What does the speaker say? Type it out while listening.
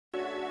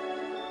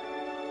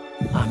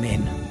I'm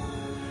in.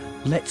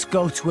 Let's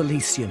go to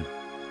Elysium.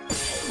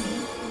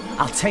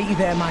 I'll take you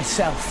there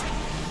myself.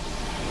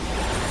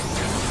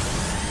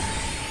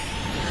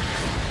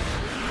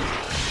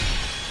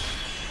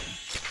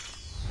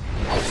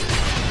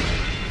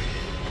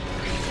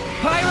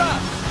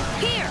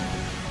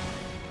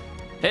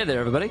 Hey there,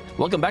 everybody.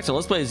 Welcome back to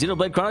Let's Play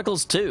Xenoblade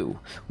Chronicles 2.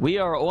 We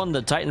are on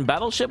the Titan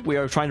battleship. We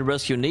are trying to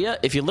rescue Nia.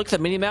 If you look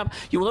at the minimap,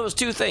 you will notice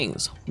two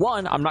things.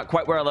 One, I'm not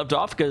quite where I left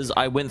off because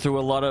I went through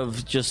a lot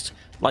of just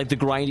like the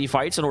grindy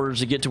fights in order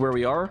to get to where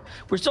we are.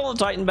 We're still on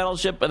the Titan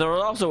battleship, but there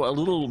was also a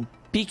little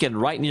beacon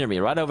right near me,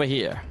 right over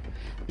here.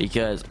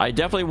 Because I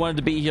definitely wanted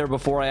to be here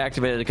before I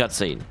activated a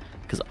cutscene.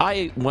 Because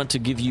I want to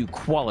give you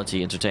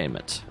quality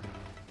entertainment.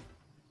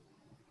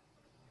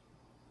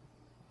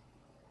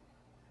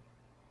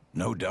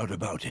 No doubt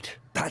about it.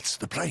 That's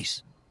the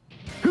place.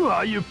 Who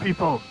are you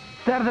people?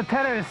 They're the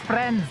terrorist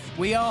friends.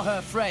 We are her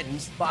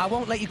friends, but I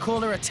won't let you call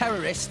her a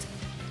terrorist.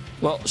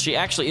 Well, she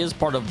actually is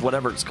part of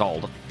whatever it's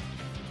called.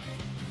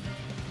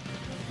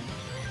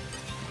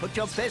 Put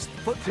your best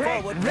foot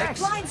forward, Rex.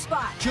 Blind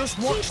spot. Just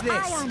watch Keep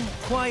this. eye on it.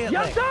 Quietly.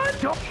 You're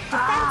done.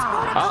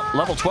 Oh,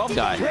 level 12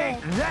 guy.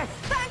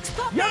 Thanks,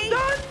 puppy. You're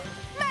done.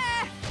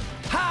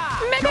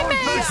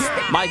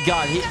 My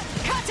God,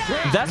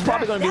 that's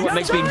probably going to be what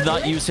makes me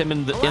not use him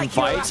in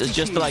fights. It's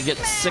just that I get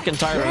sick and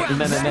tired of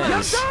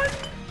MMMs.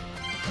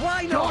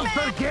 Why not? Don't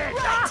forget.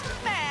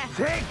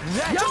 Take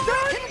that.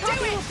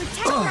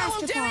 You're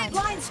We'll do it.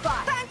 Blind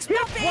spot. Thanks,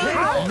 puppy.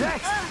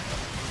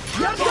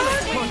 You're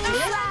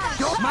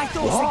done. My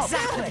thoughts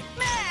exactly.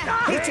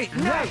 Hit it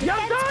now.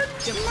 You're done.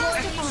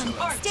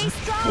 Stay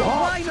strong.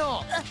 Why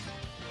not?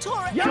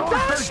 Tora, You're done.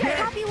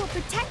 Puppy will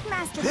protect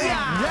Master Plan.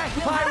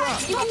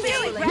 Pyra. You can do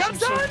it, You're Rex.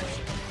 done.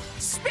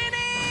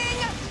 Spinning.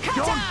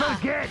 Don't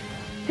forget.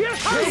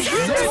 Here's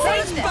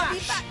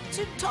Back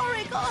to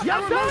Toriko. You're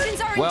Our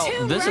emotions are in Well,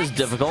 tune, this is Rex.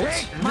 difficult.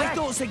 My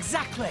thoughts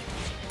exactly.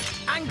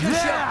 Anchor Yeah.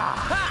 shot.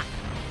 Ha!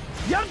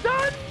 You're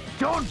done.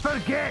 Don't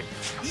forget.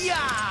 Yeah.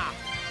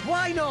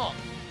 Why not?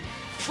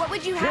 What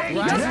would you have me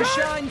You're Rise do? and done.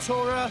 shine,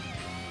 Tora.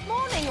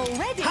 Morning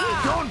already.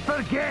 Don't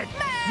forget.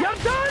 You're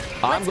done.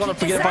 I'm going to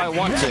forget if I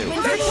want to.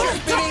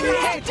 Spinning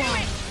head.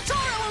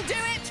 Tora will do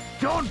it.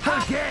 Don't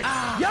forget.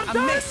 You're I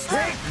done. missed.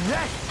 Take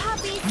that.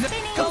 Puppy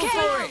spinning. Go Okay,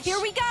 for it. here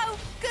we go.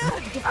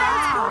 Good. Defense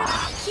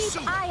protocol.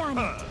 Keep eye on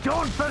it.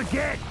 Don't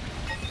forget.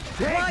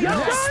 Take Why you're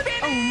not? done.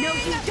 Oh, no,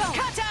 you don't.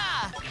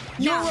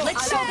 Now,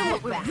 let's show them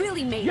what we're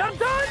really made You're of.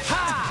 done.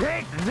 Ha!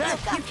 Take that.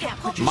 You can't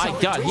put My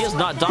yourself God, he is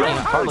not dying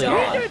hardly at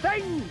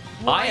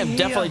all. I am here?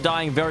 definitely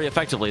dying very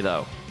effectively,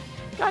 though.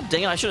 God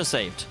dang it, I should have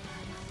saved.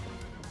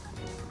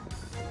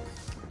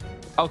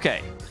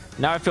 Okay,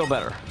 now I feel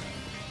better.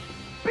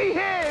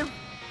 Behave.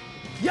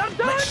 You're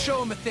done. Let's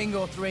show him a thing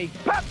or three.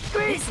 Pep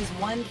streak. This is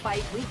one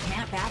fight we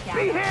can't back out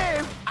of.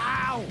 Behave.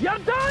 Ow! You're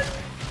done.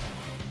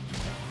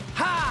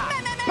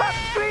 Ha! Pep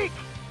streak.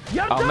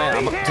 You're Oh done. man,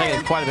 I'm Behave.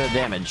 taking quite a bit of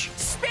damage.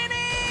 Spinning.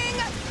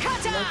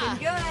 Looking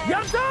good.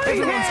 You're done.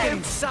 Everyone's Behave.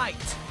 getting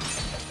psyched.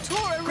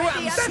 Tora Grab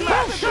ready. some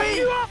I'll shut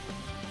you up.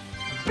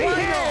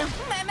 Behave.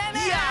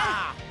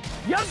 Yeah!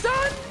 You're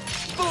done.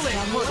 Bullet.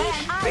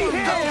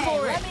 Behave.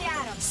 for it. Let me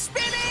at him.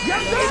 Spinning.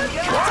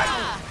 You're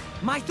done.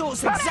 My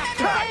thoughts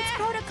exactly. Defense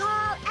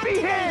protocol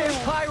Behave.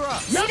 activated. Pyra.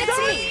 You're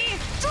done.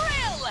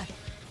 Drill.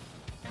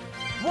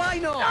 Why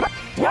not?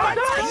 You're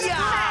done.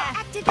 Yeah!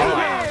 Activated.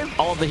 Alright,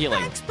 all of the healing.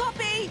 Thanks,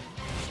 puppy.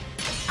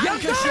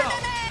 Anchor done. shot.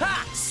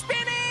 Ha!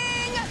 Spinning.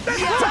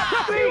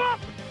 Pep you up.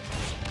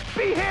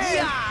 Behave.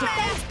 Yeah!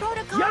 Defense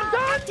protocol You're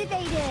done.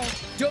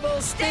 activated.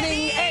 Double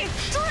spinning edge.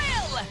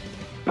 Drill.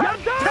 You're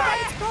done.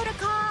 Defense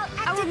protocol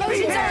activated.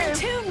 emotions are in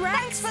tune, Rex.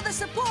 Thanks for the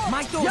support.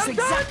 My thoughts You're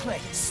done. exactly.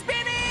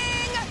 Spinning.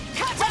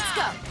 Let's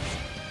go.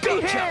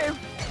 Behave.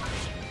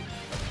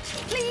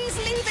 Please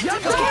leave it You're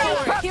to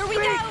done. Tora. Here we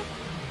go.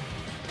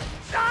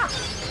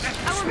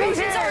 Our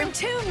emotions are in Behave.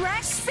 tune,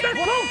 Rex. My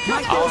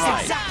Alright,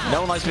 thoughts exactly. no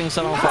one likes being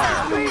set on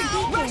fire.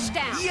 Rush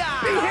down.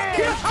 Yeah!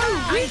 Behave.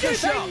 Anchor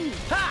shot.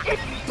 Ha!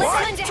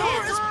 Listen to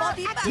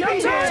him.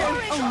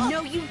 Behave. Oh,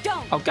 no, you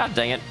don't. Oh god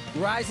dang it.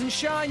 Rise and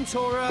shine,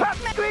 Tora. Pep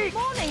streak.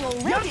 Morning You're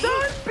already.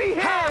 done.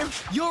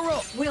 Behave. You're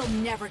up. We'll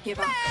never give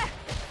up.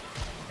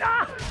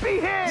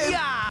 Behave.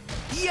 Yeah!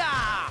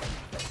 Yeah!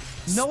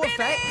 No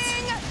effect.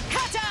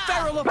 Cutter.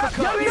 Barrel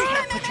uppercut. You're You in.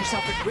 can't put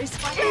yourself at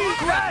risk.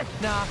 Grab.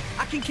 Nah,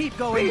 I can keep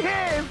going.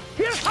 Behave.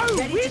 Here's how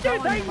Ready we to do go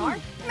on your things. mark?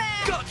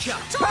 Gotcha.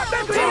 Pep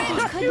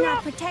streak. Could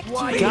not protect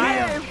Why? you.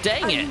 God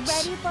dang Are you it.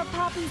 ready for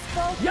Poppy's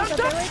full You're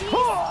capabilities?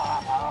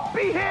 done.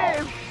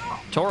 Behave.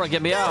 Tora,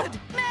 get me up.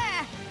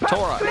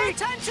 Tora. No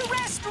time to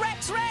rest,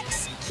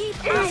 Rex. Keep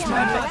Eat eye on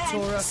my the butt, red.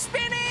 Tora.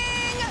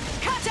 Spinning.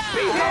 Cutter.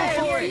 Behave.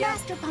 for Your it.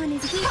 master pawn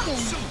is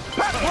weakened.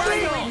 Pep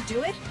streak. Way to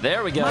do it.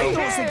 There we My go.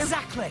 thoughts Behave.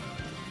 exactly.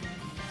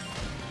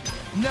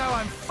 Now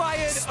I'm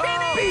fired.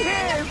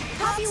 Behave.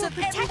 Poppy will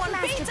protect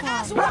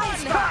master pawn. Pep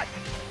spot.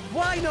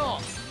 Why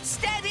not?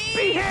 Steady.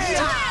 Behave.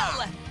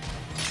 Drill.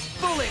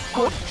 Bullet.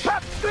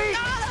 Pep streak.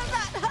 All of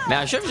that Man,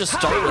 I should have just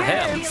started with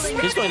him.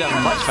 He's going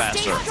down much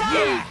faster.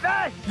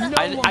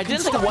 I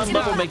didn't think one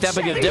level would make that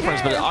big of a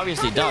difference, but it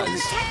obviously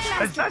does.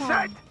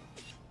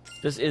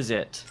 This is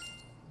it.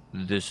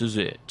 This is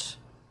it.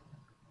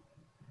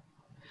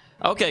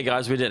 Okay,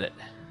 guys, we did it.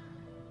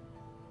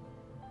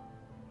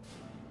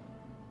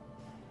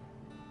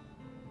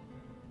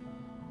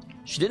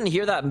 She didn't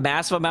hear that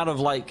massive amount of,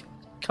 like,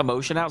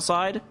 commotion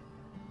outside?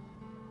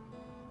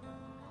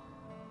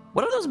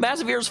 What are those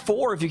massive ears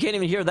for if you can't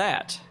even hear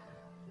that?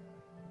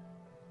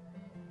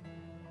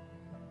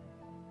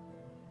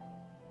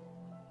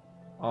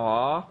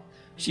 Aw.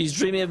 She's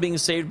dreaming of being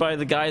saved by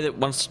the guy that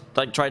once,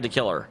 like, tried to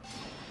kill her.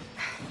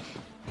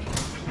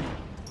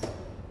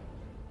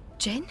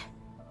 Jin?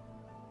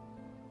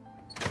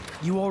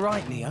 You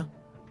alright, Nia?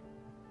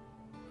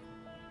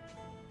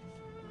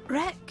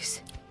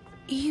 Rex?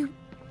 You...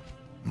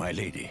 My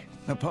lady,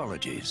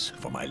 apologies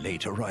for my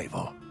late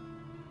arrival.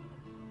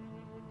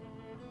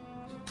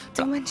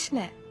 Don't mention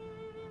it.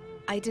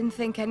 I didn't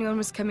think anyone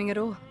was coming at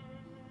all.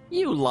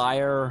 You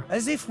liar.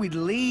 As if we'd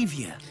leave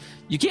you.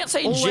 You can't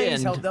say Always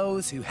Jin. help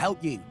those who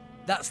help you.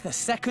 That's the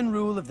second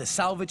rule of the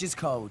Salvage's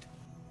Code.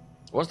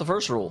 What's the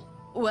first rule?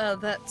 Well,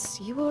 that's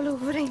you all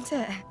over, ain't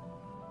it?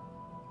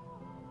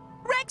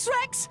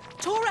 Rex!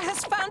 Tora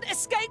has found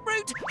escape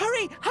route!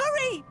 Hurry!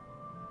 Hurry!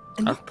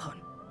 A Nippon.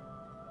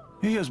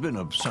 He has been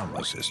of some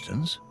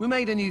assistance. We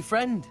made a new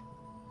friend.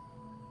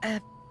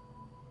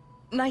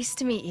 Nice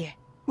to meet you.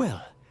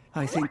 Well,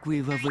 I think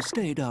we've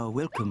overstayed our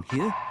welcome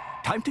here.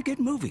 Time to get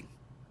moving.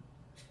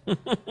 There's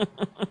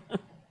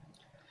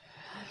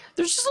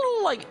just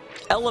little, like,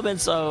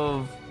 elements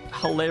of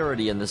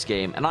hilarity in this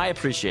game, and I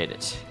appreciate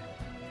it.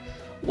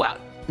 Wow,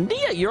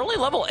 Nia, you're only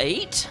level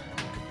 8?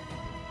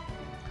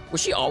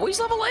 Was she always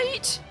level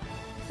 8?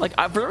 Like,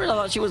 I really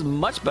thought she was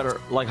much better,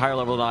 like, higher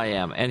level than I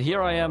am, and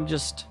here I am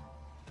just...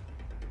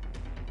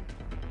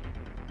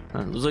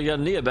 Looks like you got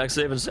Nia back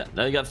safe and sound.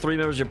 Now you got 3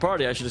 members of your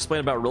party. I should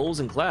explain about roles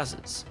and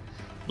classes.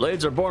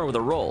 Blades are born with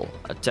a role.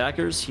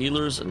 Attackers,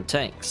 healers, and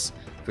tanks.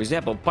 For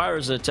example, Pyre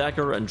is an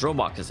attacker and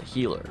Dromok is a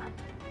healer.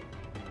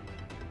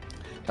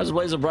 As the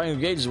Blades of Brian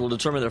engages will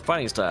determine their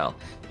fighting style.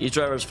 Each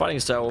driver's fighting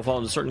style will fall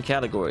into certain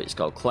categories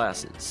called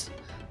classes.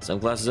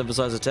 Some classes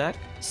emphasize attack,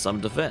 some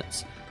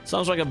defense.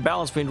 Sounds like a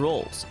balance between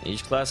roles.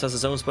 Each class has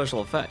its own special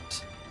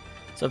effect.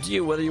 It's up to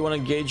you whether you want to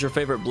engage your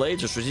favorite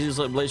blades or strategically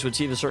select blades to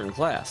achieve a certain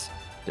class.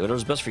 Do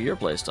whatever's best for your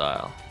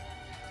playstyle.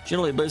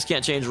 Generally, blades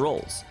can't change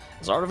roles.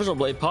 As Artificial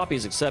Blade, Poppy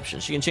is exception.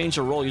 She can change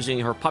her role using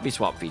her Poppy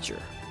Swap feature.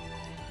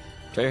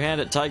 Try your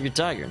hand at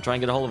Tiger and try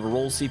and get a hold of a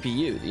role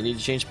CPU. You need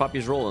to change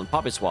Poppy's role in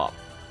Poppy Swap.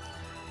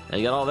 Now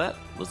you got all that?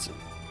 Let's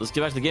get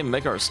back to the game and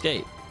make our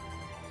escape.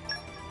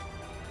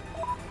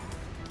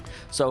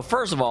 So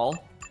first of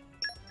all,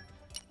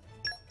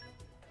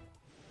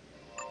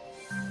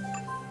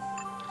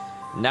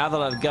 now that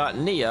I've got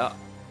Nia,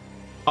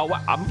 oh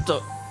wow,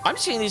 I'm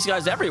seeing these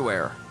guys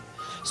everywhere.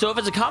 So if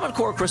it's a common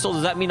core crystal,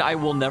 does that mean I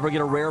will never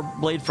get a rare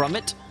blade from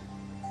it?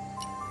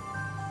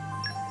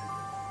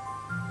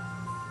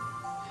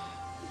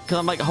 Because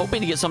I'm like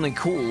hoping to get something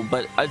cool,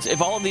 but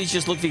if all of these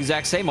just look the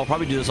exact same, I'll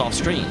probably do this off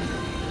stream.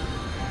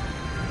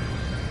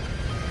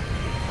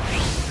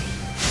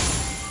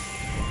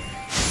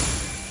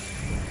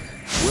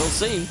 We'll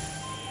see.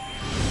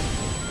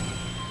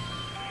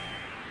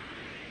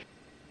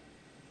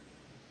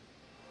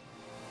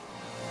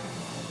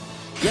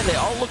 Yeah, they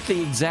all look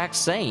the exact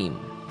same.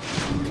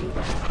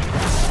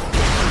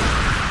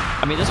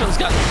 I mean, this one's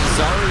got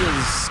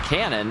Zarya's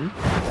cannon.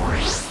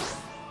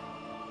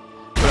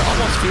 But it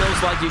almost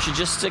feels like you should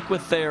just stick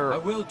with their... I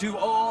will do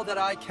all that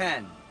I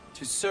can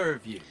to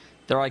serve you.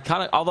 Their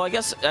iconic... Although I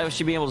guess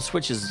actually being able to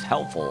switch is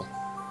helpful.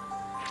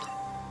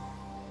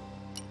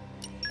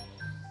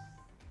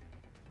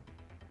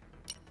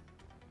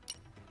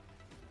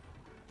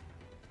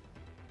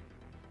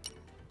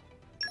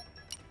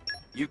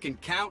 You can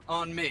count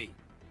on me.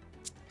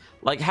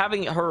 Like,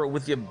 having her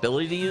with the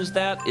ability to use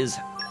that is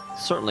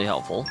certainly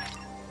helpful.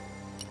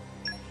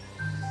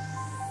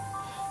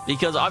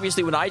 Because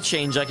obviously when I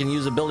change, I can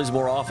use abilities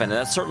more often, and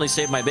that certainly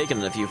saved my bacon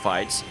in a few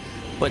fights.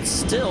 But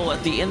still,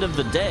 at the end of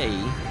the day,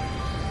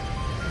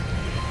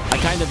 I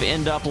kind of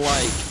end up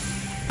like...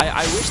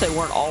 I wish they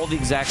weren't all the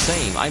exact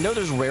same. I know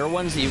there's rare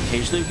ones that you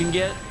occasionally can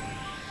get.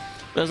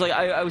 But I was like,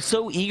 I was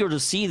so eager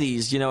to see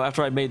these, you know,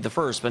 after I made the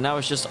first, but now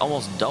it's just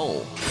almost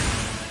dull.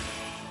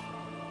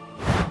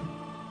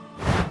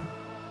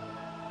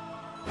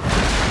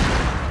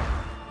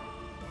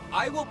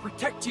 I will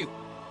protect you.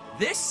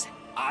 This,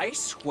 I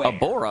swear. A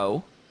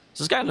Boro? Is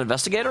this guy an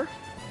investigator?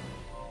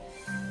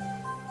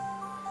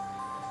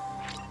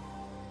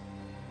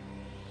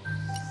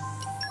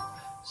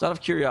 It's out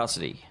of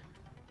curiosity.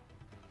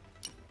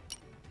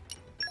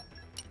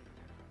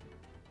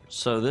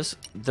 So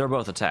they're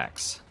both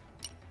attacks.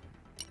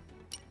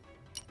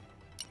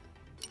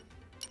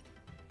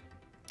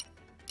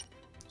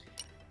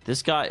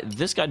 This guy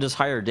does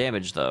higher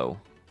damage though.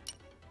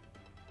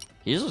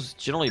 He's just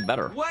generally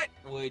better. What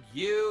would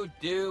you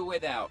do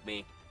without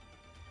me?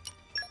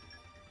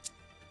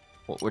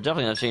 Well, we're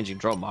definitely not changing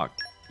Dromok.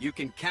 You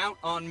can count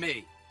on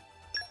me.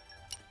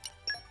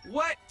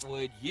 What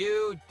would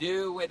you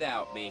do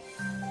without me?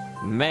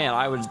 Man,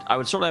 I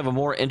would certainly have a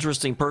more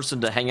interesting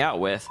person to hang out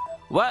with.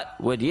 What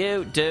would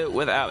you do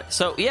without it?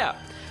 So yeah,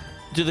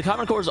 do the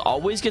Common Cores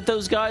always get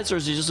those guys, or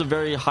is it just a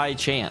very high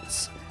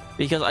chance?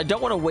 Because I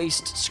don't want to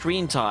waste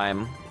screen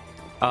time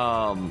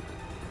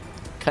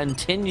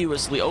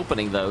continuously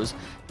opening those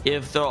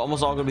if they're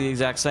almost all going to be the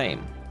exact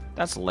same.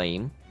 That's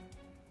lame.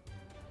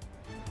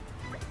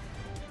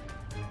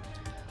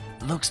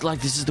 Looks like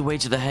this is the way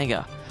to the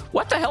hangar.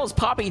 What the hell is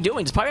Poppy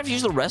doing? Does Poppy have to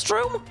use the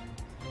restroom?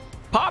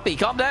 Poppy,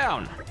 calm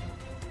down.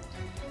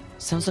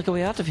 Sounds like a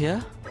way out of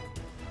here.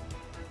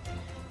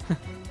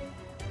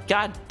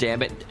 God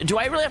damn it. Do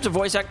I really have to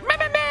voice act? Meh,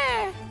 meh,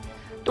 meh.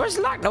 Door's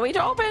locked, no way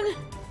to open.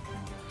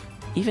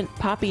 Even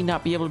Poppy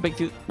not be able to break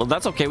through. Well,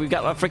 that's okay. We've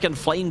got a freaking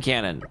flame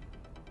cannon.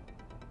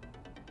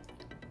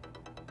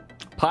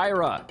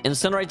 Pyra,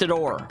 incinerate the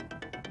door.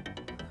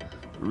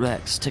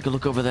 Rex, take a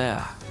look over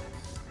there.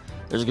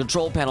 There's a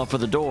control panel for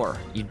the door.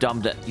 You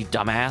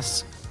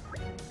dumbass.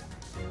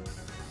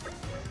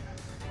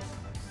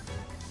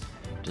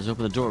 Just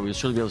open the door. We'll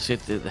surely be able to see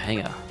the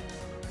hangar.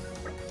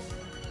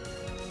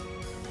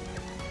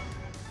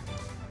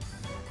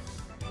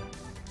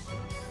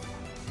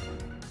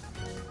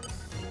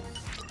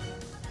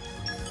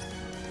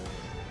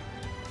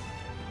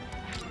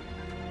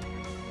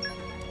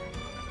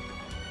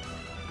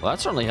 Well,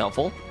 that's certainly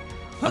helpful.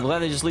 I'm glad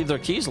they just leave their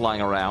keys lying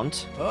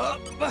around.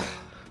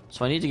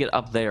 So I need to get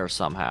up there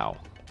somehow.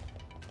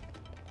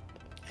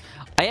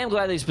 I am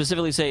glad they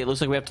specifically say it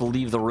looks like we have to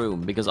leave the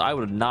room, because I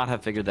would not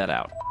have figured that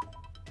out.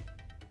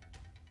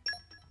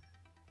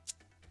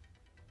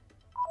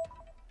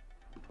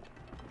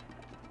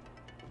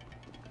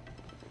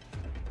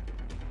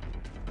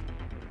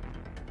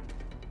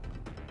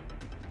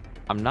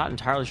 I'm not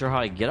entirely sure how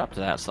I get up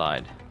to that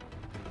side.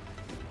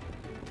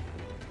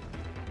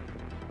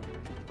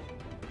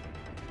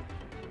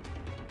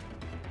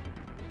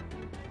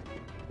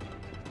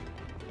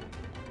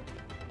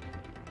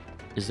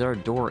 Is there a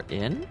door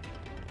in?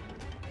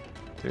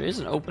 There is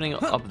an opening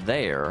up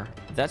there.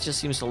 That just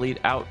seems to lead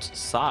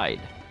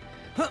outside.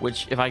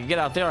 Which, if I could get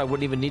out there, I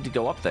wouldn't even need to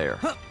go up there.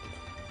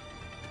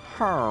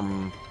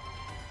 Well,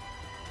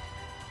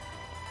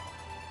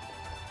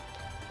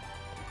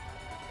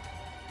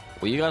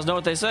 you guys know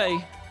what they say.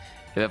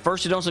 If at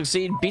first you don't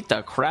succeed, beat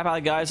the crap out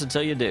of guys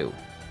until you do.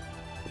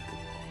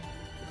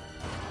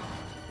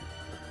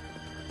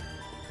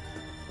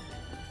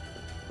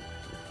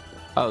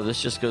 Oh,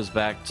 this just goes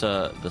back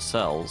to the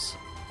cells.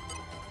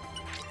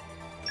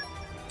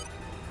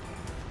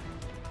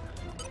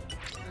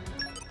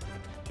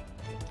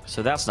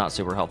 So that's not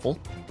super helpful.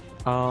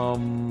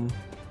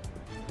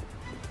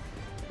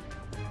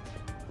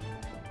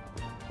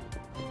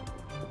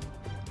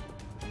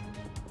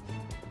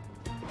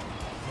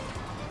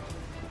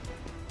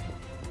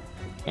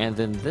 And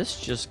then this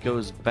just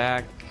goes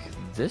back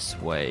this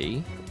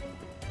way.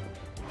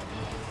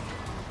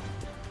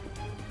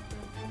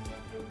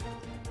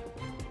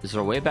 Is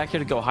there a way back here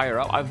to go higher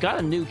up? I've got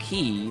a new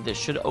key that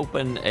should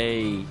open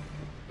a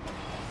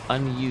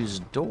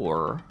unused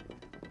door.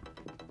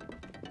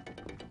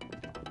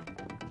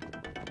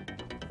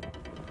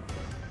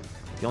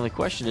 The only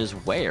question is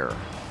where?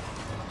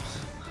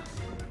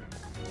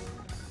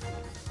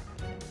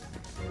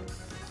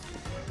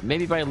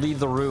 Maybe by leave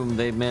the room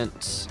they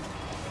meant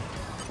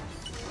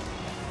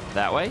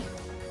that way?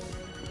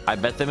 I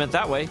bet they meant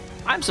that way.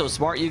 I'm so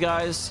smart, you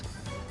guys.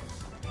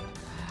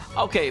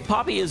 Okay,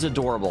 Poppy is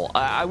adorable.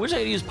 I wish I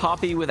could use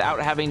Poppy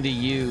without having to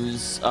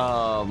use the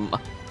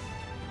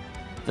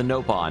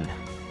Nopon.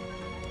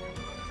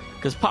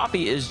 Because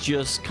Poppy is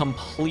just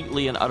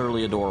completely and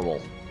utterly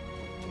adorable.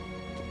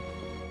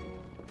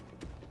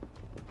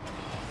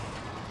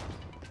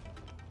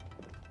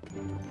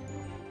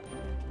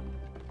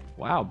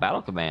 Wow,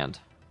 battle command.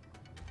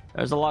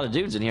 There's a lot of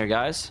dudes in here,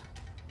 guys.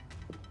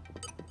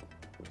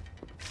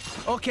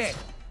 Okay,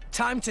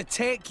 time to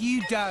take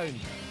you down.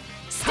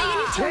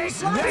 Take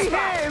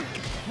him!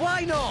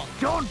 Why not?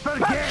 Don't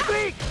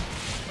forget!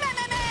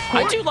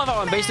 I do love how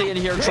I'm basically in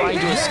here trying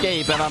to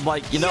escape, and I'm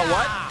like, you know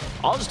what?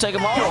 I'll just take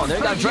them all, and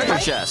they've got treasure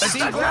chests.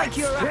 Seems like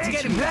you're out to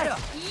get him better.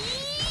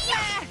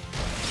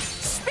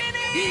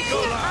 Spinning!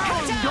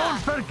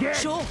 Don't forget!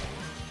 Sure.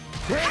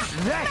 Take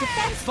that!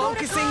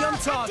 Focusing on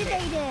target.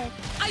 Activated.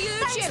 Are you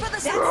Thanks Jim? for the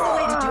That's the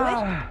way to do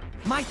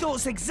it. My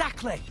thoughts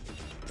exactly.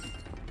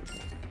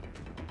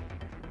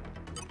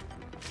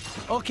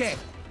 Okay,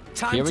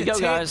 time Here we to go,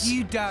 take guys.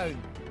 you down.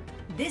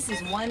 This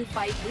is one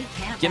fight we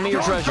can't. Give me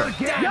your treasure.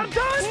 Forget! You're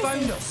done! This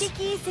Found is us.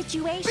 sticky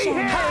situation.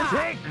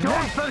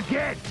 Don't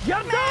forget!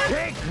 You're done!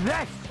 Take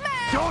that!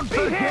 Don't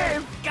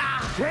forget!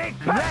 Take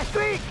that!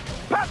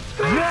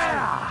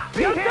 Yeah!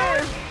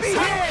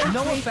 Behave!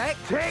 No effect.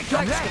 Take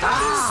Like that!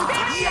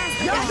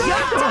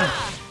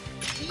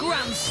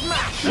 Grand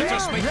smash. Take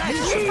that!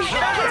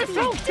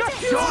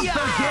 Don't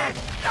forget!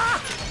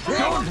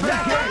 Don't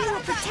forget. You will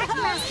protect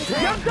Master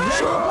Plan.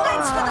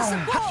 Lines for the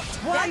support.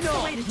 Why That's the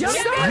not? way to do You're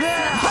it. done.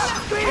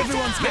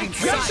 Everyone's getting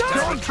sucked.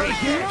 Don't forget.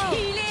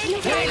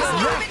 Healing.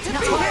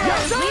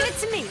 Leave it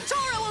to me.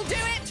 Tora will do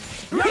it.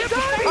 You're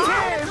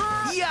done.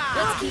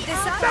 Let's keep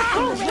this up.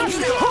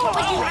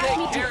 What you have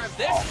me do.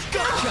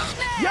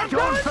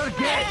 Don't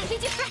forget.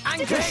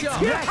 Anchor shot.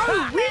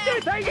 We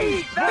did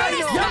eat that. Finish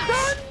You're that.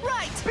 done.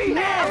 Right.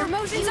 Our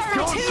emotions are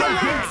Don't too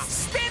forget. relaxed.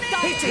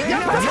 Spinning. You're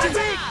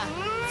done.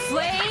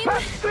 Flame.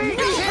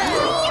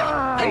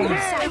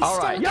 All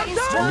right.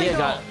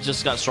 Nia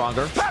just got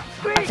stronger.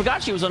 I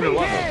forgot she was under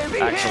level,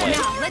 actually.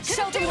 Now let's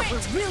show them what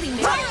we're really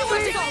made Tora will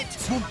of. do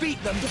it. We'll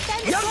beat them.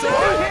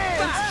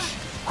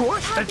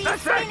 Happy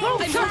spinning.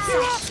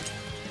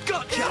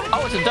 Gotcha.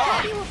 Oh, it's a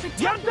dog. You will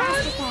protect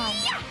Master Plan.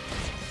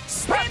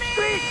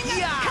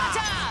 Spinning.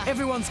 Cutter.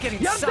 Everyone's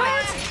getting You're psyched.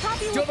 done.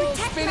 Poppy will Double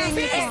protect spinning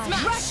Master is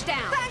Plan. Rush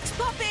down. Thanks,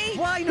 Poppy.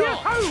 Why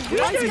not?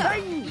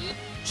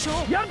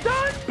 Sure. You're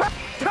done.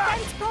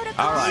 Defense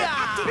protocol. All right.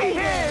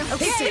 activated.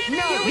 Okay, Spinning.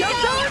 no, Here we we go.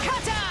 don't.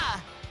 Cutter.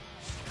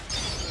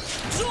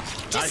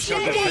 I shall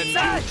stay defend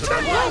there. you to the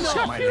last,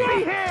 my lady.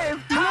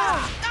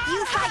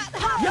 You fight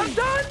Poppy. You're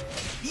done.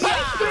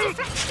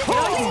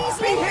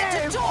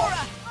 Behave.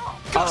 Tora.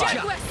 All right.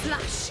 Jaguar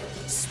slash.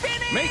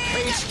 Spinning. Make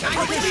haste and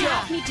Okay,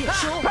 retreat. me do.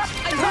 Sure.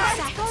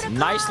 Defense protocol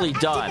Nicely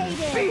done.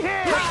 activated.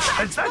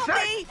 Thanks,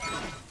 Poppy.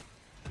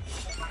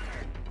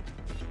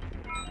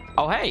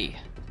 Oh, hey.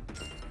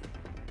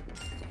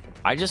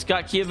 I just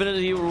got Key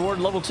Divinity Reward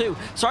level 2.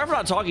 Sorry for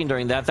not talking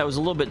during that. That was a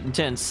little bit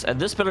intense. And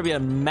this better be a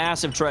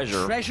massive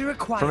treasure Treasure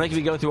acquired. for making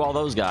me go through all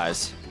those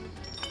guys.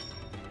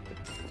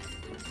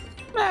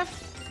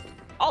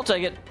 I'll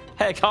take it.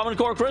 Hey, Common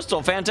Core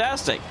Crystal.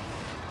 Fantastic.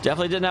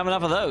 Definitely didn't have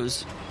enough of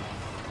those.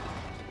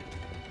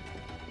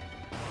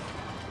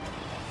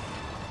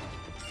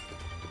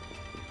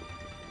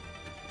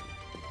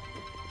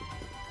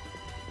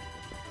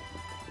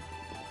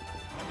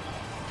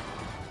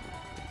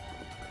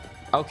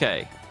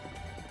 Okay.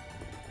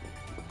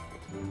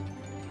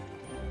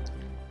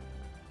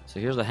 So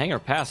here's the hangar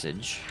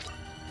passage.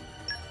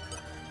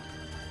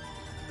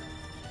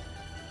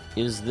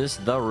 Is this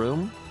the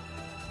room?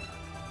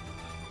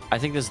 I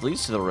think this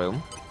leads to the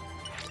room.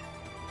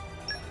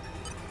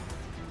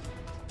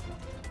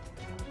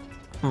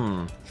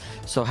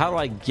 So how do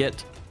I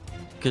get...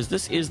 Because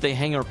this is the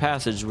hangar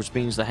passage, which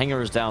means the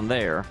hangar is down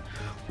there.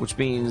 Which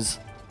means...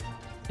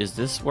 Is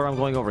this where I'm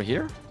going over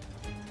here?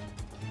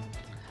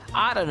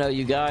 I don't know,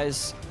 you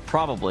guys.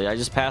 Probably. I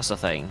just passed a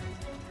thing.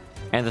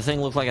 And the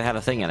thing looked like it had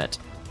a thing in it.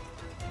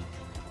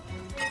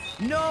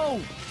 No.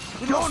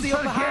 We Don't lost the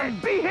upper forget.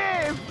 hand.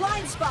 Behave.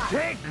 Blind spot.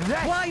 Take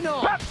that. Why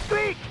not? Pop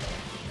squeak.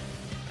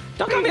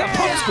 Don't call me a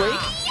pump squeak!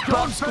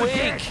 Pump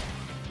squeak!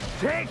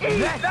 Take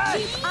that.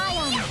 Keep eye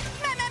on it.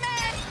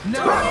 No.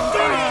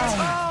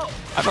 Oh.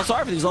 I feel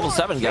sorry for these level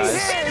 7 guys.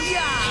 Cutter.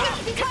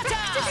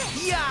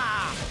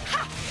 Yeah.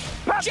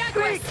 Pop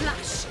Jaguar squeak.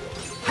 slash.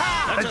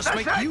 Let us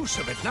make use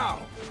of it now.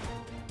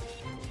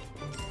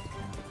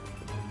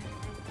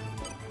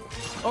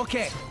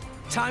 Okay.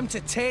 Time to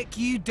take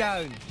you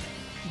down.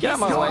 Get out of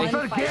my way.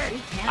 Don't forget.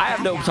 I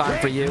have no time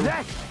for you.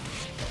 That.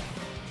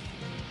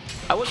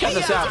 I would cut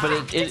this out, but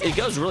it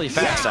goes really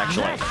fast,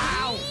 actually.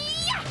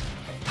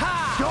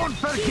 Don't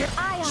forget.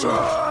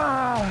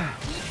 Eye on it.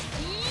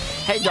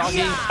 Hey,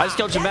 doggy, I just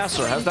killed your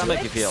master. How's that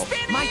make you feel?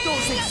 My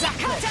thoughts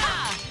exactly.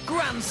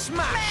 Grand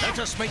smash. Let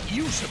us make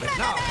use of it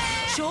now.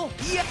 Sure.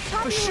 Yeah, for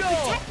Poppy will sure.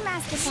 protect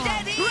Master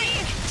Plan. Steady.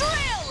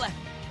 Drill.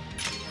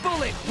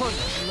 Bullet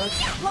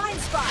punch. Blind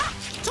spot.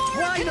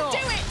 Tora Why can not? do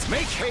it.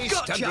 Make haste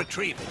Gotcha. and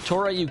retrieve it.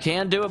 Tora, you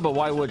can do it, but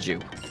why would you?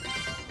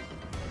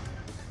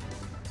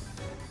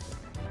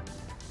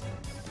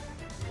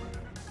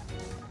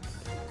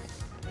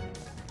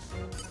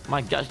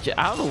 My gosh, get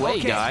out of the way,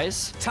 Okay.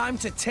 guys. Time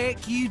to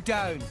take you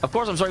down. Of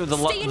course, I'm starting with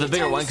Stay in the your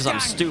bigger one toes, because I'm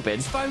Dang.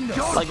 stupid. Found us.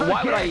 Don't Like,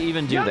 why would I forget.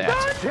 even do You're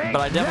that? done.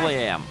 But I definitely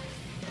am.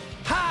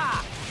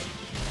 Ha!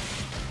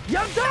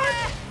 You're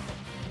done.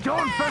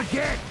 Don't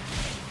forget.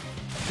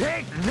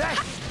 Take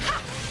that.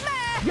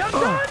 You're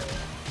done.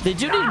 They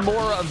do need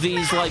more of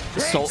these, like,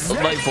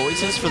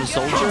 voices for the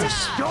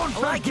soldiers. Don't I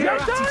like your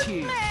forget. You're done.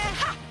 attitude.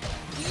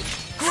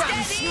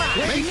 Grand smash.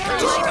 Make haste and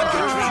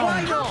retrieve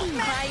Why it. not?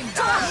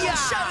 Tora Yeah. will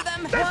show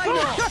them. Why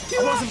not?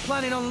 I wasn't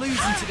planning on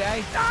losing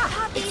today.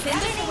 Poppy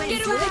spinning.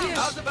 Get over here.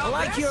 I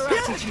like your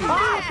attitude.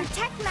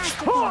 Protect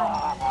Master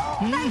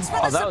Plan. Thanks for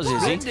Oh, the that was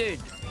support. easy. Dude,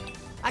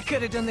 I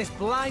could have done this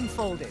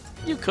blindfolded.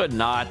 You could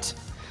not.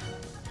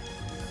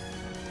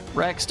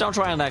 Rex, don't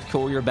try and act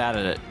cool. You're bad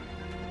at it.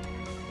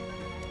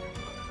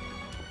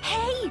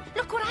 Hey,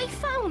 look what I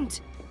found.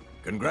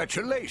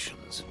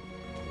 Congratulations.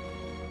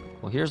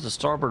 Well, here's the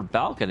starboard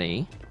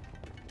balcony.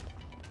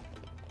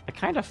 I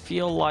kind of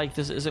feel like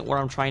this isn't where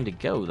I'm trying to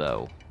go,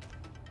 though.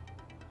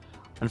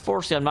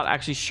 Unfortunately, I'm not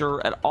actually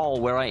sure at all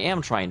where I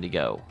am trying to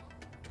go.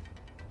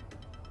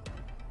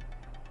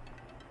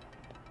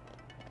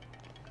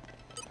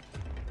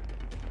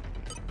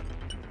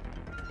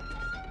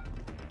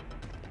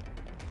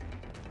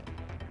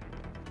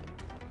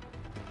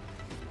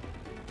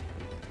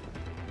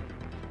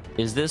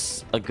 Is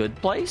this a good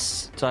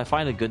place? Did I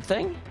find a good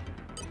thing?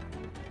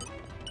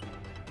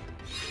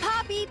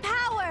 Poppy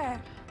power.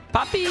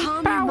 Poppy Calm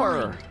your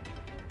power. mind.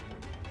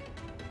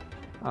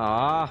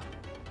 Ah,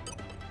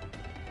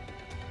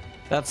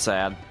 that's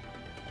sad.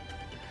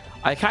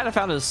 I kind of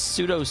found a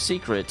pseudo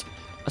secret,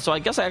 so I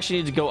guess I actually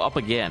need to go up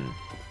again.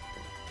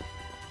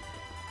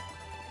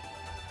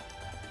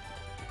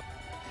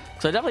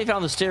 So I definitely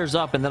found the stairs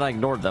up, and then I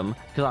ignored them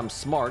because I'm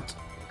smart.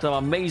 Because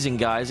I'm amazing,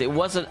 guys. It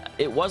wasn't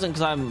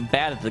because I'm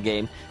bad at the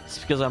game. It's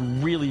because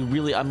I'm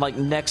I'm like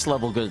next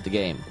level good at the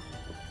game.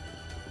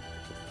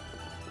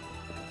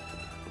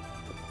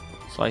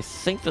 So I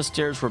think the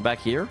stairs were back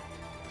here.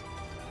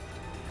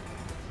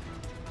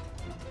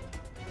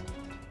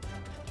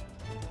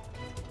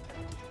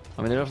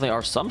 I mean, there definitely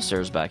are some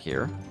stairs back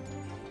here.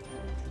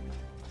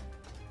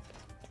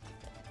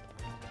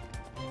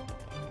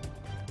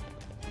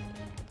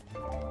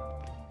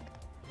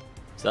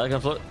 Is that gonna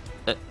float?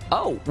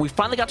 Oh, we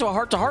finally got to a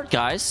heart-to-heart,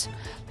 guys.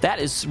 That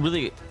is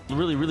really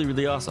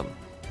awesome.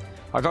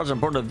 Heart-to-hearts are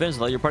important events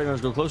that let your party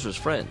members go closer as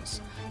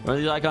friends. Run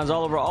these icons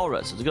all over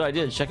Allrest. It's a good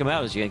idea to check them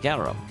out as you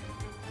encounter them.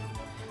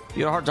 If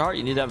you're heart-to-heart,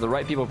 you need to have the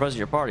right people present in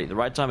your party, the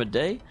right time of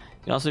day. You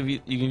can also view,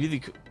 you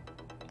can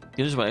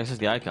just access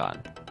the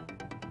icon.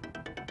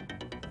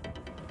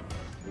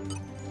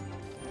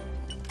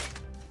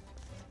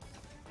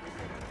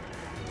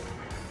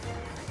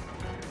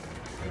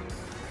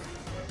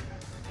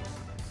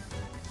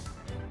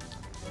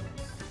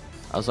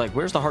 I was like,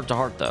 where's the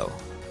heart-to-heart, though?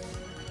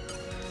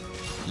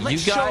 You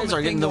guys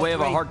are getting in the way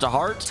of a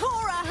heart-to-heart?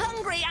 Tora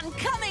hungry and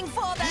coming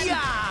for them.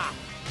 Yeah!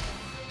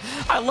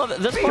 I love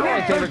it. That's probably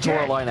my favorite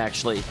Tora line,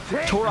 actually.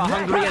 Tora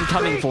hungry and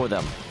coming for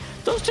them.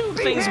 Those two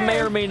things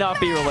may or may not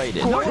be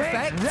related. No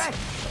effect.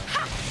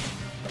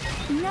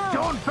 No.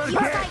 Don't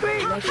forget.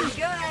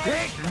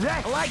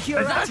 I like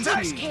your I'm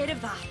attitude. scared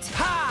of that.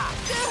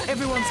 Ha!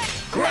 Everyone's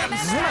grabbing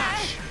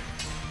smash.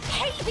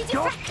 Hey, be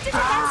defective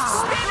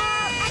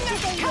against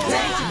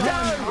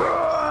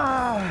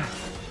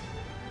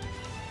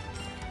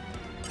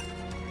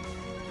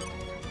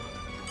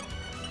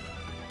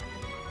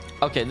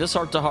Okay, this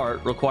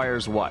heart-to-heart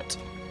requires what?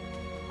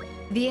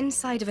 The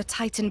inside of a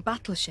Titan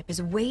battleship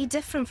is way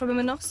different from a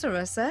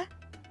Monoceros, eh?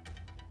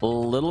 A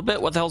little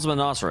bit? What the hell's a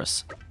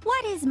Monoceros?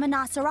 What is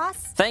Monoceros?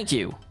 Thank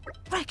you.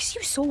 Rex,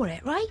 you saw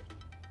it, right?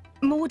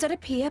 Moored at a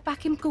pier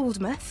back in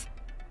Goldmouth.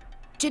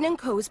 Jin and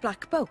Co's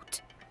black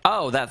boat.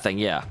 Oh, that thing,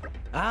 yeah.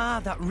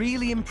 Ah, that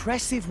really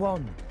impressive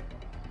one.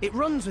 It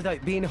runs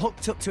without being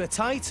hooked up to a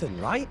Titan,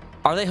 right?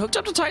 Are they hooked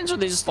up to Titans or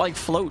they just, like,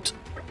 float?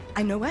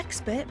 I'm no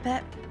expert,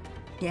 but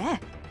yeah,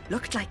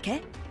 looked like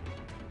it.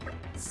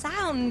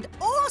 Sound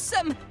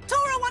awesome.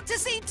 Tora want to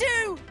see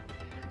too.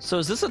 So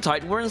is this a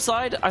Titan we're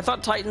inside? I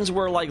thought Titans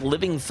were, like,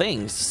 living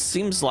things.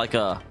 Seems like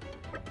a...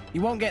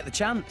 You won't get the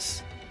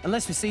chance.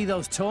 Unless we see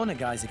those Torna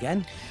guys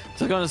again.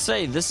 So I'm going to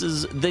say,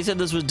 they said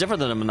this was different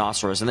than a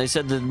Monoceros, and they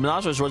said the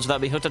Monoceros runs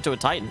without being hooked up to a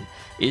Titan.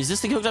 Is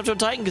this thing hooked up to a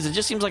Titan? Because it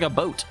just seems like a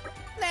boat.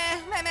 Nah.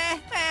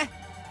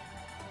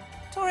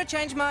 Tora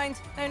changed mind.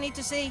 No need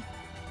to see.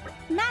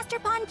 Master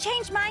Pawn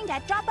changed mind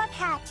at drop of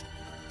hat.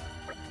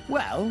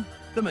 Well,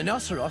 the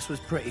Monoceros was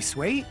pretty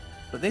sweet,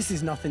 but this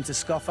is nothing to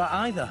scoff at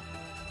either.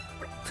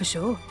 For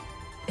sure.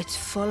 It's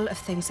full of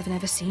things I've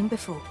never seen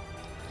before.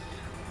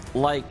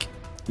 Like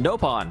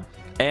Nopon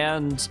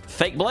and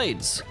fake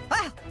blades.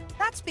 Ah,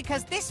 that's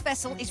because this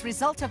vessel is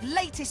result of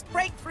latest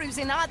breakthroughs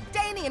in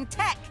Ardanian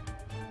tech.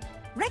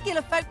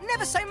 Regular folk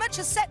never so much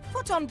as set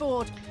foot on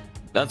board.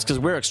 That's because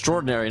we're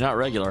extraordinary, not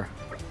regular.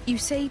 You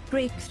say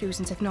breakthroughs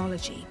in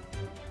technology,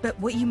 but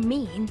what you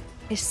mean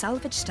is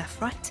salvage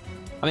stuff, right?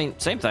 I mean,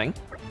 same thing.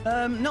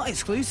 Not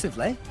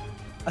exclusively.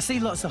 I see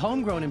lots of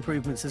homegrown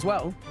improvements as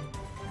well.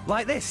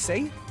 Like this,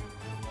 see?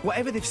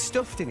 Whatever they've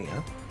stuffed in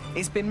here,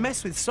 it's been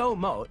messed with so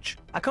much,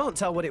 I can't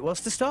tell what it was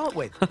to start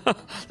with.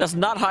 That's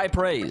not high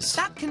praise.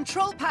 That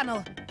control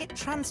panel, it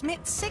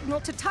transmits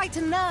signal to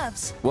Titan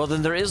nerves. Well,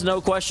 then there is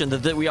no question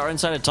that we are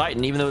inside a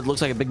Titan, even though it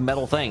looks like a big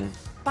metal thing.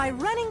 By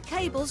running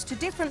cables to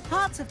different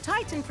parts of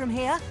Titan from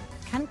here,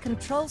 can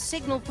control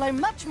signal flow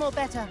much more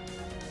better.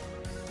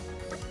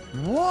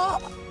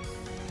 What?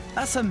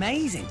 That's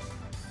amazing.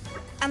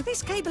 And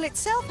this cable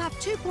itself have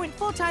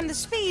 2.4 times the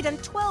speed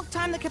and 12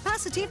 times the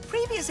capacity of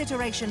previous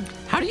iteration.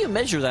 How do you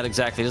measure that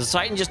exactly? Does the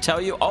Titan just tell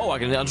you, oh, I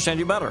can understand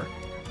you better?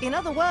 In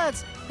other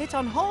words, hit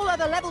on whole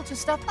other level to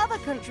stuff other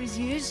countries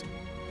use.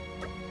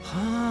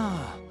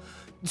 Ah.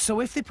 So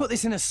if they put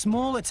this in a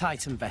smaller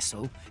Titan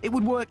vessel, it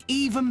would work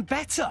even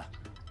better.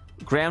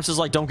 Gramps is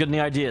like, don't get any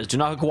ideas. Do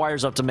not hook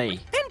wires up to me.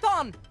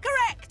 Ping-pong!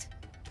 Correct!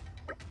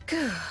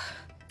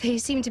 They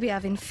seem to be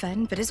having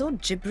fun, but it's all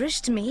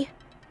gibberish to me.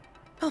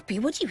 Poppy,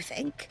 what do you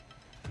think?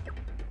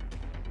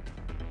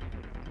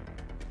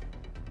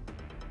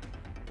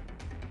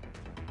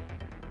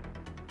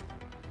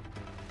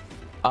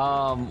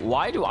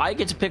 Why do I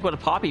get to pick what a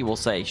Poppy will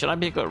say? Should I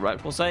pick what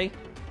Rex will say?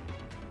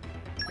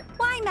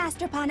 Why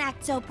Master Pawn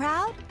act so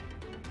proud?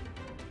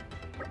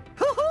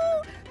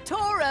 Hoo-hoo!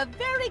 Tora,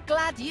 very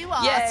glad you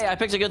asked. Yay, I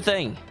picked a good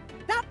thing.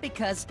 That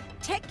because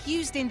tech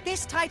used in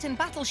this Titan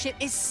battleship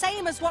is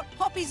same as what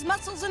Poppy's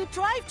muscles and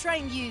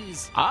drivetrain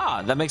use.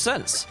 Ah, that makes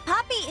sense.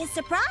 Poppy is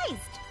surprised.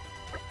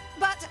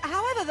 But,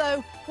 however,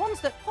 though,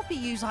 ones that Poppy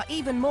use are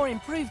even more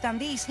improved than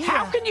these here.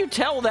 How can you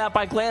tell that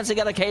by glancing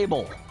at a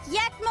cable?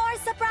 Yet more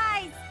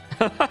surprise.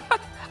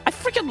 I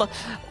freaking love...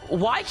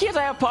 Why can't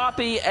I have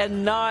Poppy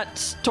and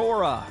not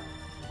Tora?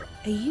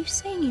 Are you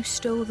saying you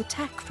stole the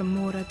tech from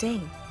Mora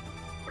Dane?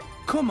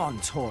 Come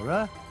on,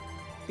 Tora.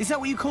 Is that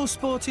what you call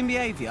sporting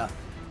behaviour?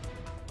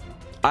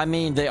 I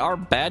mean, they are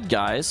bad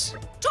guys.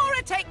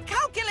 Tora take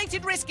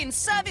calculated risk in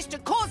service to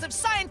cause of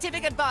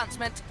scientific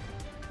advancement.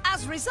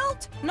 As a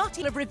result, not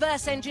of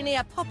reverse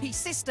engineer Poppy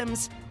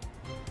systems.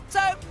 So,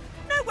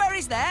 no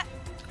worries there.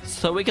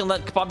 So we can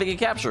let Poppy get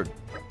captured.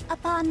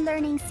 Upon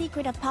learning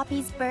secret of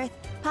Poppy's birth,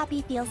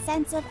 Poppy feels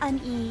sense of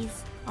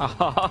unease.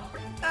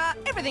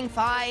 Everything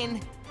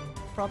fine.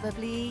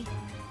 Probably.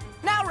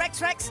 Now,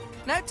 Rex,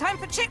 no time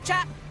for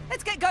chit-chat.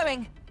 Let's get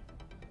going.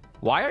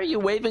 Why are you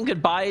waving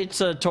goodbye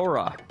to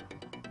Tora?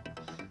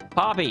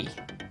 Poppy.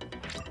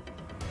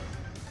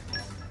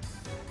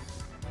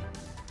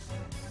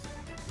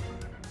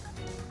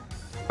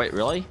 Wait,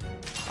 really?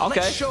 Okay.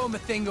 Let's show him a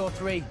thing or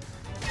three.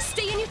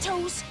 Stay on your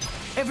toes.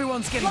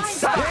 Everyone's getting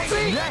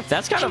sacked.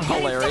 That's kind of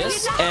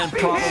hilarious and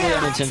probably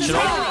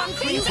unintentional.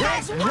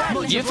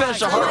 You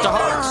finished a heart to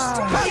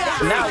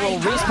heart. Now we'll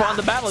respawn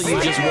the battle you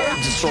just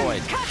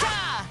destroyed.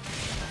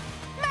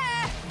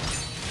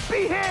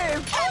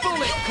 Behave!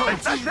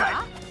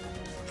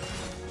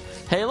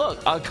 Hey, look,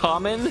 a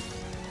common.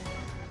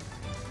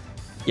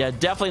 Yeah,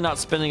 definitely not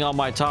spending all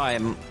my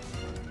time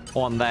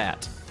on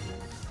that.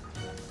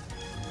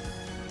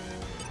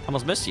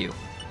 Almost missed you.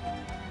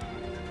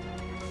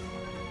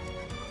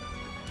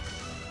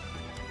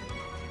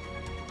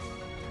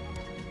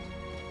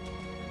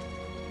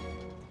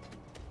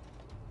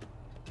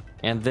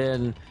 And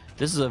then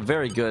this is a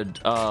very good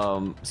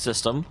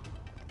system.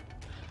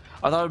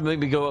 I thought it would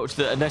maybe go to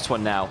the next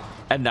one now.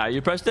 And now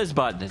you press this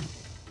button.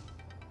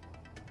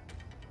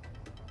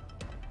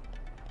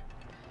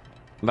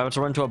 I'm about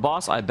to run to a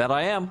boss. I bet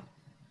I am.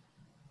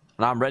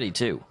 And I'm ready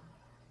too.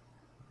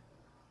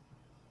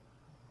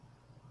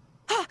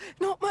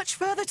 Not much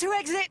further to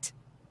exit.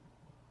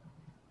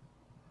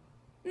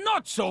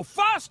 Not so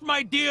fast,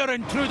 my dear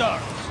intruder!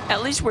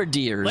 At least we're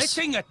deers.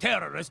 Letting a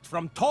terrorist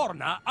from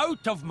Torna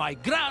out of my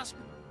grasp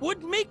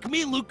would make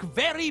me look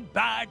very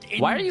bad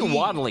indeed. Why are you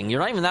waddling? You're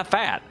not even that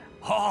fat.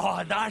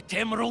 Oh, that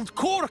emerald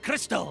core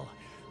crystal!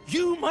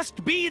 You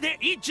must be the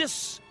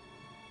Aegis!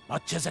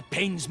 Much as it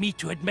pains me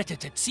to admit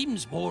it, it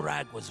seems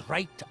Morag was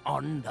right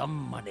on the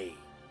money.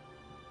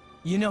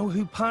 You know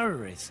who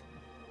Pyra is?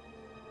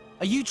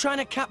 Are you trying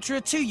to capture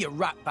her too, you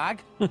rat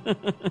bag?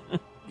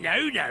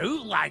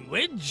 No,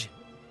 language.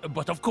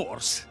 But of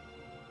course,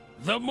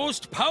 the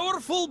most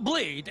powerful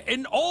blade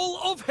in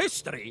all of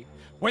history,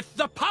 with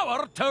the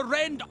power to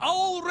rend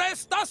all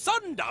rest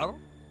asunder.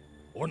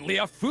 Only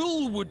a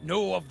fool would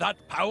know of that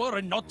power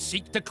and not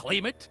seek to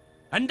claim it.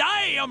 And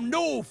I am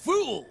no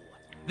fool.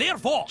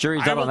 Therefore,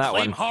 Jury's I out will on that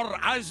claim one. her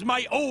as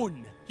my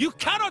own. You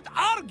cannot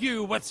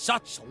argue with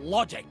such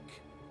logic.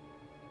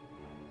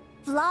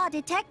 Flaw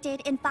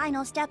detected in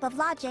final step of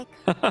logic.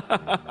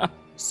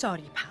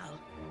 Sorry, pal.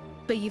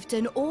 But you've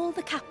done all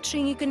the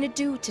capturing you're gonna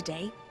do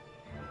today.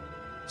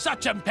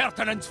 Such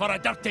impertinence for a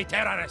dirty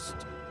terrorist.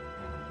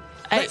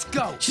 Hey, Let's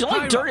go. She's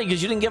only Pyra. dirty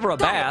because you didn't give her a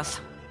bath.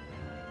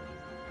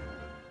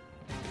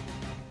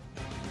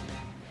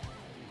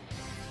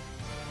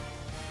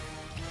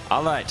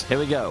 All right, here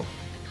we go.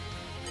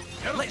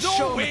 There's Let's no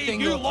show 'em a way thing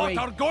you or lot three.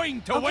 are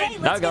going to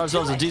win. Now we got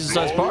ourselves a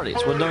decent-sized party.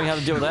 It's worth knowing how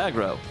to deal with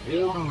aggro.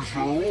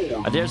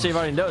 I dare say you've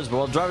already noticed, but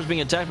while the driver's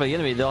being attacked by the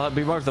enemy, they'll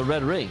be marked with a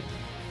red ring.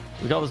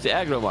 We call this the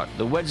aggro mark.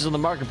 The wedges on the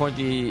marker point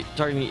the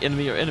targeting the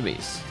enemy or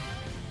enemies.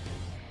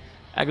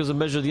 Aggro is a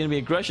measure of the enemy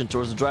aggression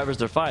towards the drivers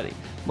they're fighting.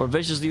 The more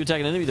viciously you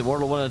attack an enemy, the more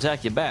they'll want to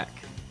attack you back.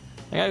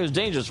 And aggro is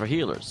dangerous for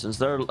healers, since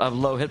they have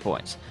low hit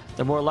points.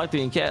 They're more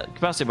likely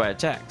incapacitated by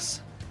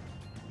attacks.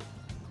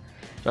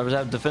 Drivers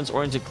have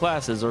defense-oriented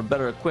classes or are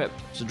better equipped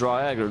to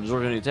draw aggro to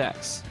absorb any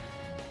attacks.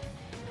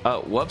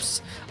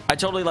 Whoops. I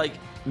totally,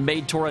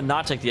 made Tora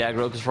not take the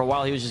aggro, because for a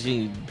while he was just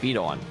getting beat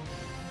on.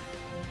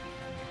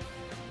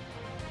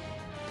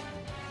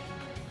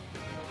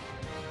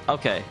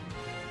 Okay.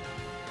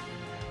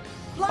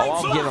 Oh,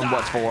 I'll give him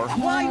what's for.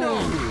 Why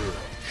not?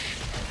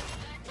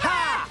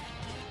 Ha!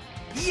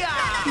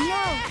 Yeah!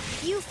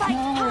 No, you fight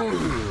Poppy.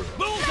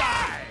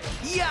 Bullseye!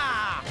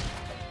 Yeah!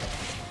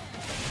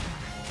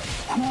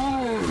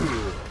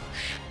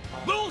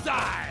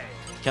 Bullseye!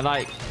 Can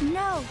I...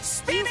 No,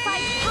 you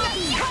fight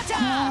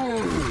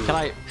Poppy. Can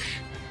I...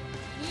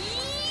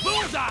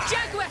 Bullseye!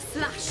 Jaguar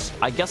slash.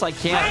 I guess I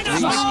can't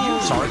reach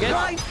target?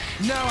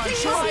 No, I'm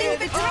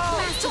trying.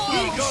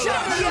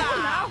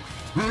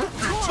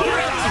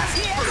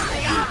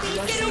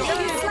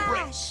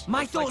 Slash.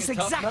 My thoughts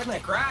exactly.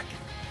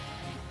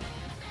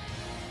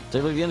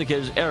 Take a look at the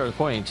indicators arrow is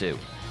pointing to.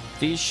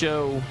 These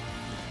show...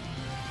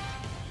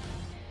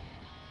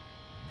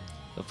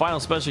 The final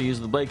special use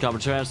of the blade combo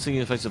transferring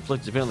effects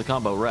inflicted depending on the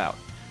combo route.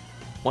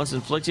 Once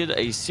inflicted,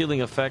 a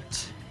sealing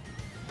effect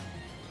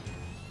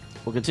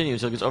will continue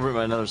until it gets overridden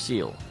by another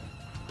seal.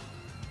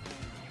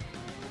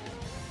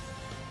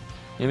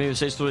 Enemy who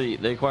stage 3,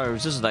 they acquire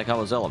resistance to that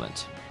combo's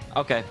element.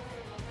 Okay.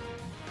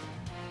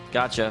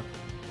 Gotcha.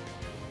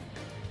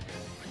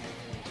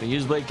 So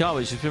use blade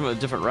combos, you experiment with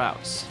different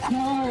routes.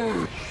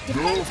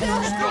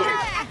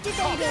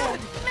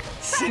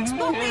 Thanks,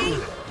 Poppy!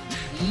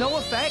 No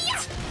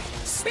effect.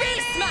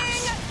 Speed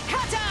smash!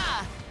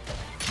 Cutter!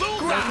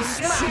 Ground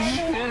smash. I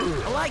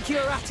like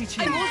your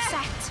attitude. I'm all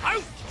set.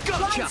 Out!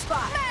 Gotcha. Blind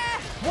spot.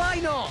 Why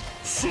not?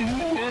 Steady!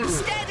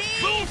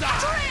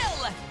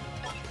 Drill!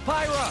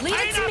 Pyra. Leave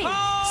it to me!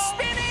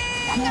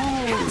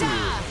 Spinning!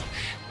 Cutter!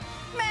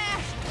 Meh!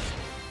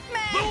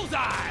 Meh!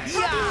 Bullseye!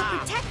 Yeah.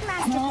 Protect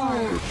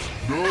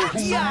Master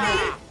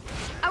Yeah.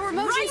 Our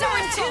motions are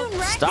in tune,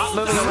 Rex. Stop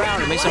moving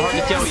around, it makes it hard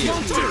to kill you.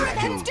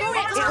 Let's do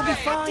it! It'll be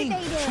fine. We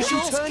can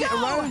Let's turn it go.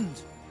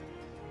 around.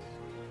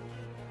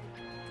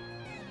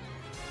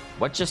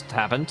 What just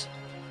happened?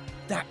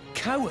 That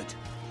coward.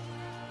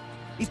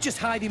 He's just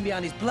hiding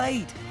behind his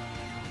blade.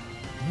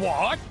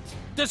 What?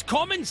 Does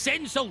common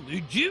sense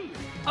elude you?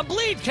 A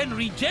blade can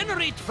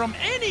regenerate from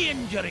any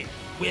injury,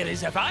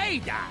 whereas if I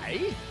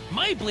die,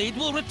 my blade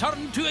will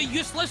return to a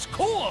useless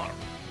core.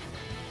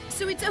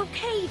 So it's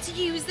okay to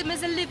use them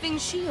as a living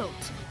shield.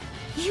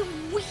 You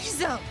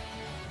weasel!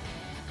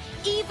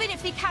 Even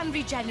if they can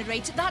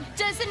regenerate, that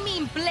doesn't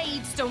mean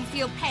blades don't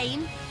feel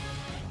pain.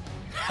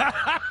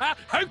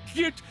 How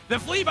cute! The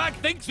Fleabag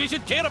thinks we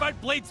should care about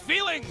Blade's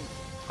feelings!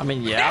 I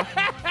mean, yeah.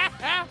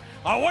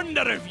 I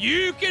wonder if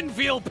you can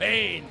feel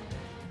pain!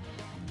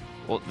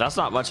 Well, that's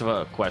not much of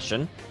a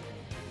question.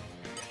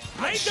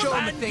 I show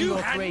 'em a demand thing you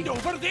or hand three.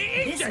 over the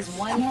Aegis! This is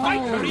one My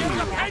thing career we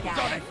depends got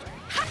on at it!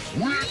 If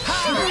we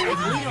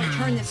don't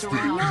turn this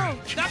around,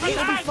 Never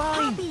It'll be mind.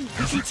 fine. We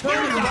can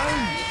turn it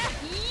around.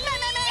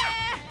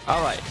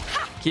 All right,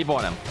 keep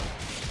on him.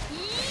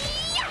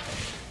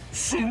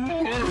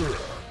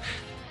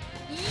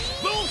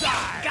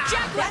 Bullseye!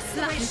 that's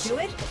the way to do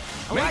it.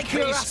 I like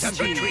your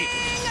attitude. I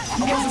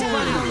wasn't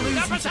planning on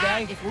losing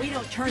today. If we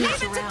don't turn this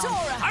Give it to around,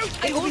 Tora!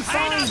 It'll be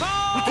fine.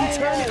 We can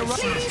turn it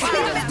around. Give it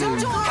to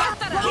Tora!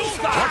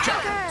 Watch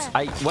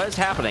out! What is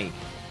happening?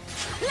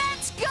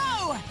 Let's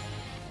go!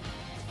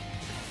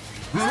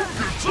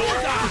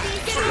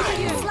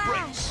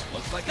 Flash!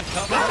 Looks like a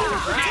cover.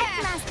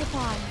 Protect Master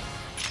Pawn.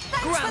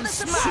 Ground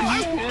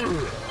smash.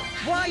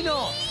 Why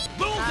not?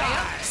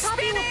 Bullseye!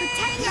 Poppy will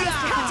protect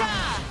Master Pawn.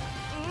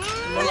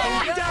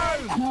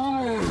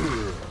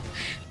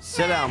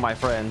 Sit down, my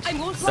friend.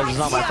 I'm all That is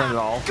not my friend at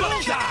all.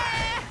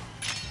 Bullseye!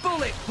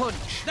 Bullet punch.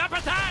 Snap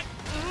attack!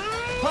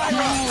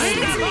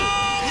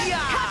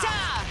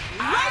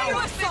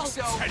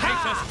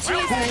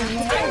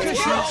 Anchor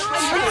shot.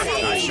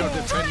 I shall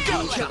defend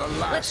you to the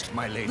last,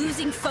 my lady.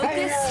 losing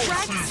focus,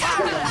 Rex.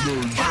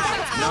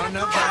 None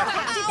of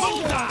that.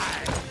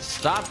 Bullseye!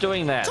 Stop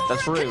doing that.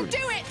 That's Tora can rude.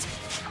 do it!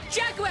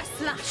 Jaguar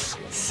slash.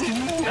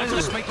 Let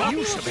us make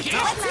use of it.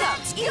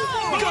 Let's go!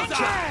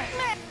 Bullseye!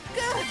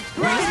 Good!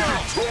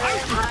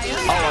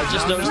 Oh, I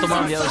just noticed the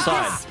one on the other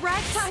side.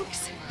 Rag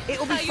tanks.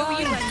 It'll be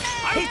fine.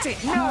 Hit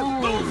it. No.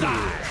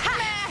 Bullseye!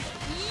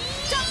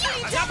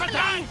 Snap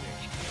attack!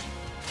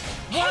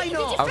 Why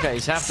not? Okay,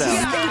 he's half down.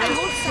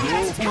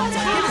 We'll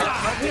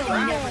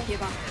never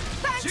give up.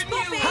 Thanks,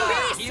 Poppy!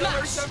 Heal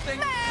or something?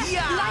 Like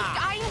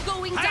I'm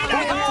going down.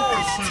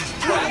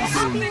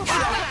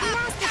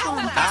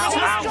 Ow,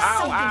 ow,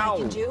 ow,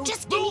 ow.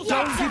 Just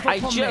Bullseye! I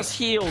just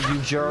healed,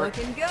 you jerk.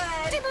 looking good.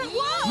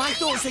 My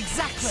thoughts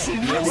exactly.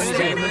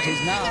 Entertainment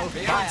is now.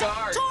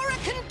 Tora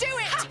can do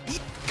it!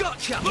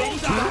 Gotcha.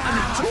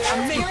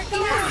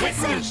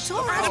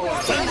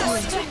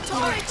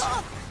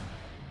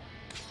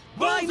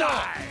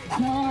 Bullseye!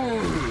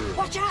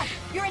 Watch out!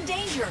 You're in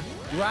danger.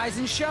 Rise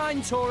and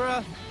shine,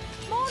 Tora.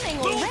 Morning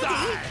Bullseye!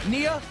 already!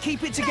 Nia,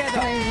 keep it together.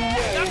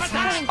 Snap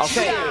attack!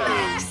 Okay.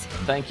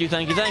 Thank you,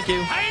 thank you, thank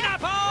you.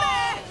 Pineapple!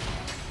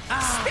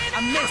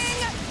 I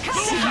missed.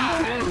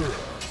 Bullseye!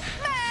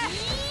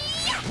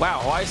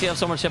 Wow, why does he have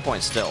so much hit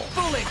points still?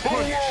 Bullet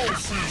punch.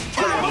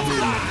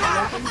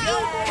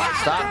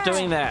 Stop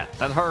doing that.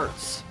 That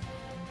hurts.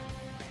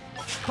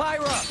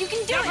 Pyra. You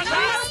can do it.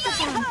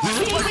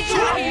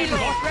 You need to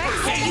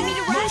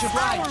Much rest.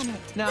 obliged.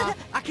 No,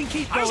 I can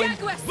keep going.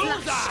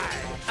 Bullseye!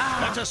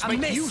 Let us I make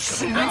missed.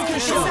 use of it. Anchor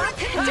shot.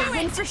 Do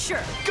it for sure.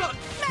 Good.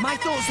 My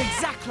thoughts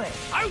exactly.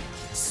 Out!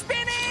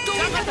 Spinning!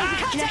 Snap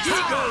attack!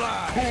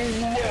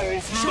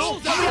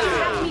 Bullseye!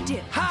 How we do?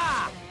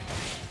 Ha!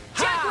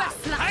 Jaguar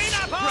slash.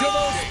 Pineapple! Come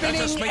on, Let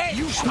us spinning make it.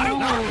 use of it now.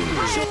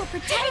 She will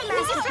protect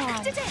Master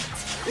Pawn.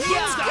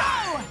 Let's go!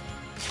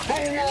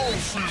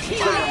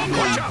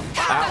 Watch out.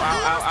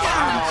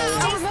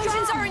 Our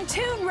motions are in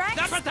tune, Rex.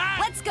 Snap attack!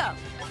 Let's go.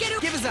 Get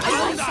up. Give us a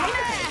hand.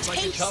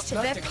 Taste the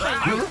pain.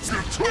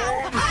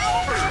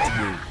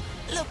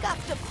 Look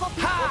after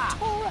Poppy Ha!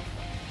 or Tora.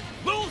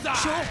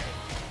 Bullseye!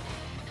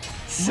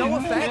 No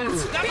effect.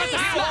 Snap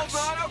attack!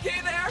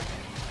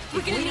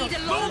 We're gonna need a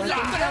lot of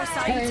luck on our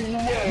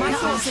side. My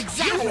thoughts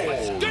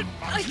exactly. Good.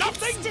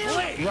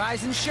 Nothing.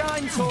 Rise and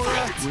shine,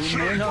 Tora. We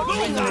may not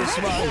win this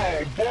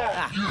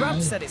one.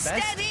 Grab said it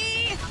best.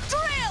 Steady!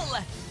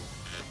 Drill!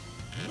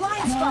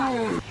 Blind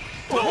spot.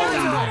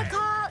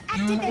 Protocol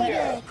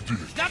activated.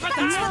 Thanks for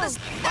the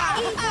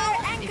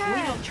If we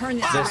don't turn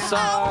this This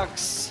around.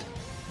 sucks.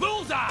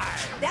 Bullseye.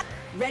 Yep.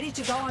 Ready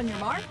to go on your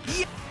mark?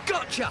 Yeah,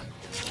 gotcha.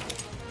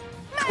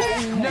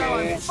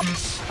 No,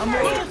 I'm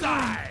ready.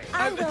 Bullseye.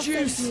 Out the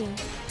juice.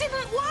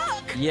 Didn't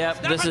work!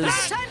 Yep, this is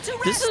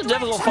This a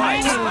difficult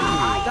fight.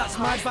 That's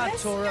my bad,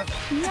 Tora.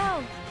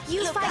 No.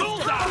 You fight.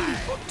 Bullseye.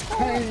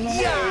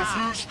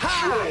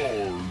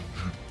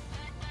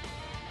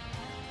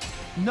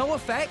 No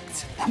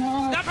effect.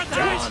 Snap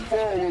attack.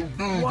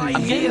 Why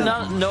I'm getting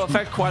here? no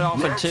effect quite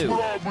often too.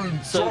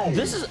 So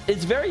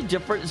it's very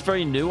different. It's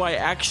very new. I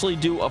actually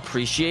do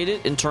appreciate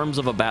it in terms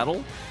of a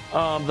battle.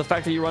 The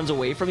fact that he runs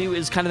away from you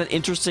is kind of an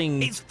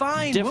interesting It's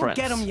fine. difference.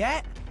 Won't get him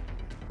yet.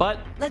 But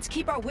Let's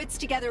keep our wits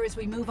together as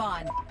we move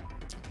on.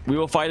 we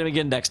will fight him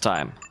again next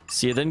time.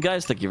 See you then,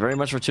 guys. Thank you very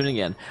much for tuning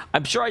in.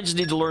 I'm sure I just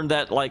need to learn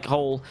that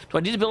whole. Do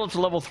I need to build up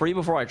to level 3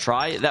 before I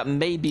try? That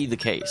may be the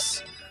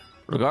case.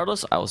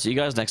 Regardless, I will see you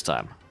guys next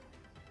time.